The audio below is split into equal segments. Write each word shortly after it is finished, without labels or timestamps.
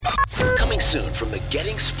soon from the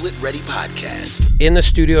Getting Split Ready podcast. In the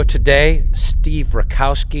studio today, Steve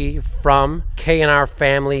Rakowski from K&R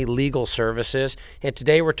Family Legal Services. And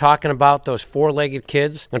today we're talking about those four-legged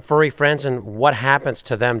kids and furry friends and what happens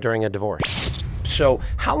to them during a divorce. So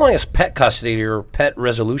how long has pet custody or pet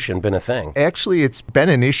resolution been a thing? Actually, it's been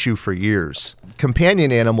an issue for years.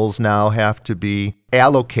 Companion animals now have to be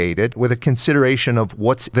allocated with a consideration of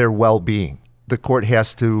what's their well-being. The court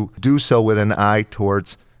has to do so with an eye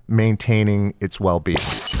towards maintaining its well-being.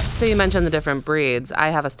 So you mentioned the different breeds. I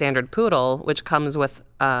have a standard poodle, which comes with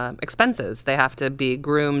expenses. They have to be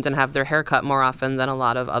groomed and have their hair cut more often than a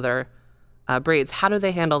lot of other breeds. How do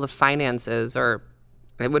they handle the finances? Or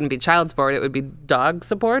it wouldn't be child support, it would be dog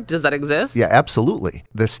support? Does that exist? Yeah, absolutely.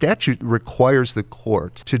 The statute requires the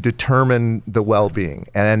court to determine the well-being.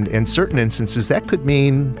 And in certain instances, that could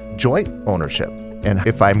mean joint ownership. And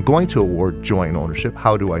if I'm going to award joint ownership,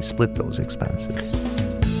 how do I split those expenses?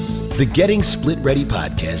 The Getting Split Ready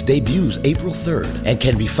podcast debuts April 3rd and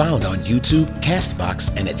can be found on YouTube,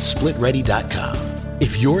 CastBox, and at splitready.com.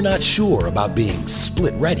 If you're not sure about being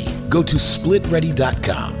split ready, go to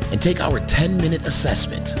splitready.com and take our 10-minute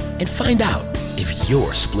assessment and find out if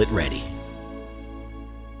you're split ready.